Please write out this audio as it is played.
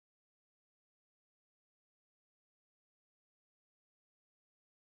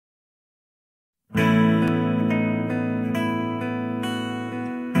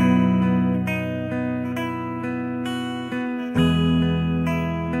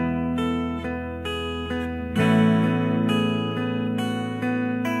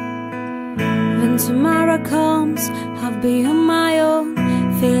tomorrow comes, I'll be on my own,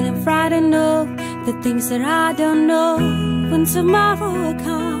 feeling frightened of the things that I don't know. When tomorrow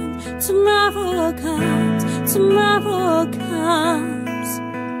comes, tomorrow comes, tomorrow comes,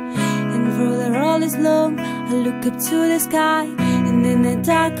 and though the road is long, I look up to the sky, and in the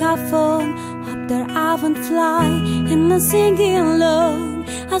dark I fall, up there I won't fly, and I'm singing alone,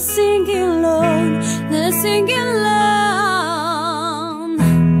 I'm singing alone, I'm singing alone.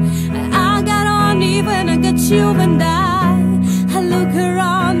 I got on even, I got you and I look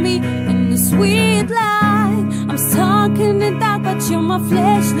around me in the sweet light. I'm stuck in the dark, but you're my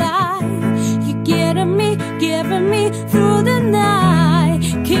flashlight. You're giving me through the night.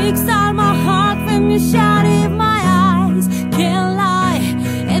 Kickstart my heart when you shine in my eyes. Can't lie,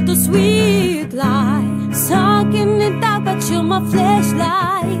 it's a sweet light. Stuck in the dark, but you're my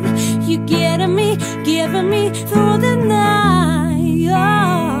flashlight. You're giving me through the night.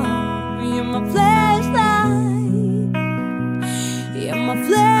 Oh, you're my flashlight.